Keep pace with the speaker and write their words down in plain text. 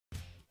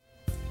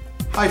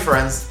Hi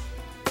friends,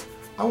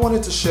 I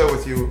wanted to share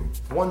with you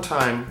one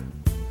time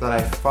that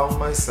I found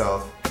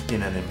myself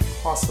in an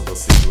impossible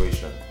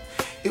situation.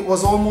 It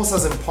was almost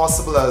as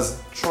impossible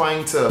as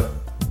trying to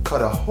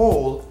cut a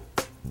hole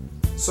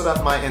so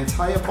that my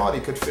entire body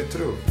could fit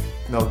through.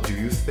 Now, do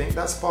you think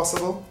that's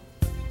possible?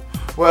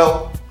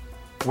 Well,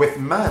 with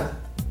man,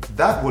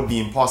 that would be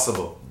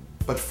impossible.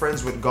 But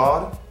friends, with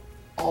God,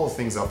 all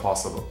things are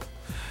possible.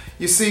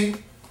 You see,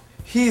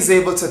 He is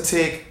able to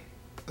take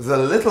the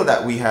little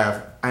that we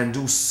have and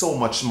do so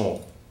much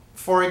more.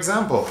 For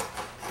example,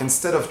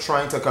 instead of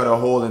trying to cut a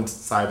hole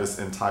inside this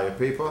entire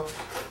paper,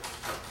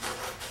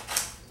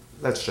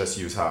 let's just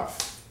use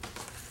half.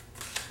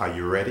 Are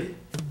you ready?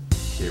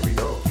 Here we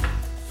go.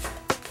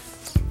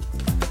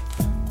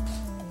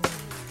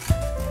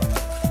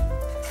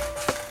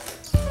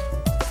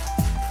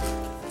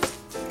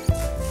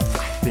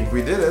 I think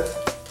we did it.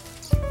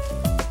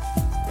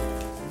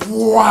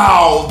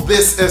 Wow,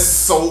 this is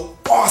so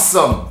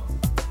awesome!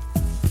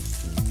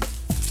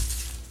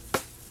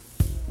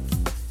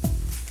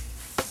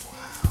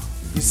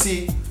 You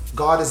see,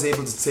 God is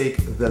able to take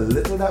the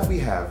little that we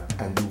have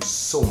and do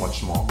so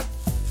much more.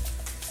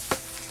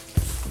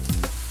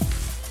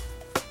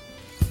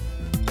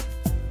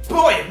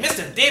 Boy, if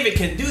Mr. David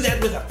can do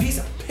that with a piece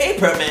of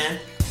paper, man,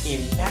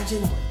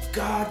 imagine what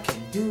God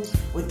can do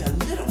with the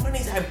little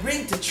monies I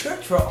bring to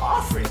church for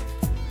offering.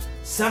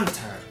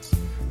 Sometimes,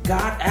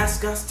 God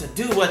asks us to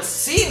do what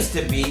seems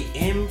to be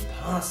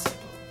impossible.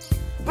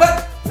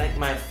 But, like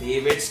my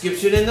favorite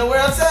scripture in the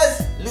world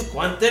says, Luke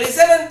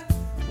 1:37,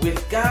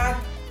 with God,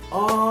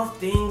 all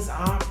things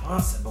are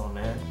possible,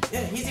 man.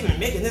 Yeah, He's even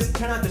making this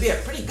turn out to be a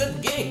pretty good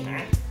gig,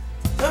 man.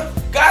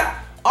 God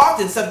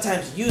often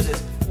sometimes uses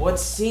what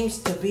seems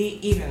to be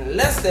even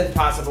less than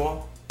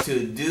possible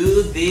to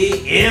do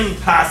the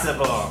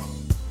impossible.